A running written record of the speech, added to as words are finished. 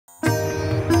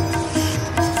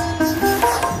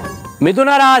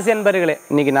மிதுன ராசி என்பர்களே,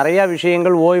 இன்னைக்கு நிறைய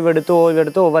விஷயங்கள் ஓய்வெடுத்து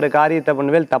ஒவ்வொரு காரியத்தை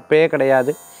பண்ணுவேல், தப்பே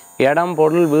கிடையாது. இடம்,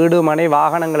 பொருள், வீடு, மனை,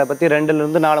 வாகனங்களை பற்றி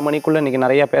 2லிருந்து 4 மணிக்குள்ளே இன்றைக்கி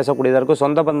நிறையா பேசக்கூடியதாக இருக்கும்.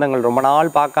 சொந்த பந்தங்கள் ரொம்ப நாள்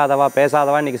பார்க்காதவா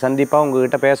பேசாதவா இன்றைக்கி சந்திப்பாக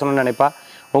உங்ககிட்ட பேசணும்னு நினைப்பா.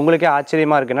 உங்களுக்கே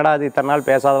ஆச்சரியமாக இருக்குது, என்னடா அது இத்தனை நாள்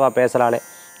பேசாதவா பேசுகிறாளே.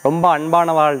 ரொம்ப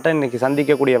அன்பானவாள்கிட்ட இன்றைக்கி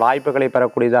சந்திக்கக்கூடிய வாய்ப்புகளை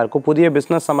பெறக்கூடியதாக இருக்கும். புதிய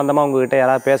பிஸ்னஸ் சம்மந்தமாக உங்ககிட்ட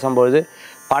யாராவது பேசும்பொழுது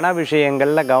பண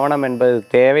விஷயங்களில் கவனம் என்பது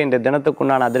தேவை. இந்த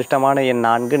தினத்துக்குண்டான அதிர்ஷ்டமான எண்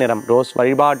 4, நிறம் ரோஸ்.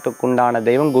 வழிபாட்டுக்குண்டான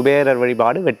தெய்வம் குபேரர்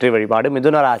வழிபாடு, வெற்றி வழிபாடு.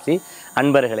 மிதுன ராசி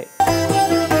அன்பர்களே.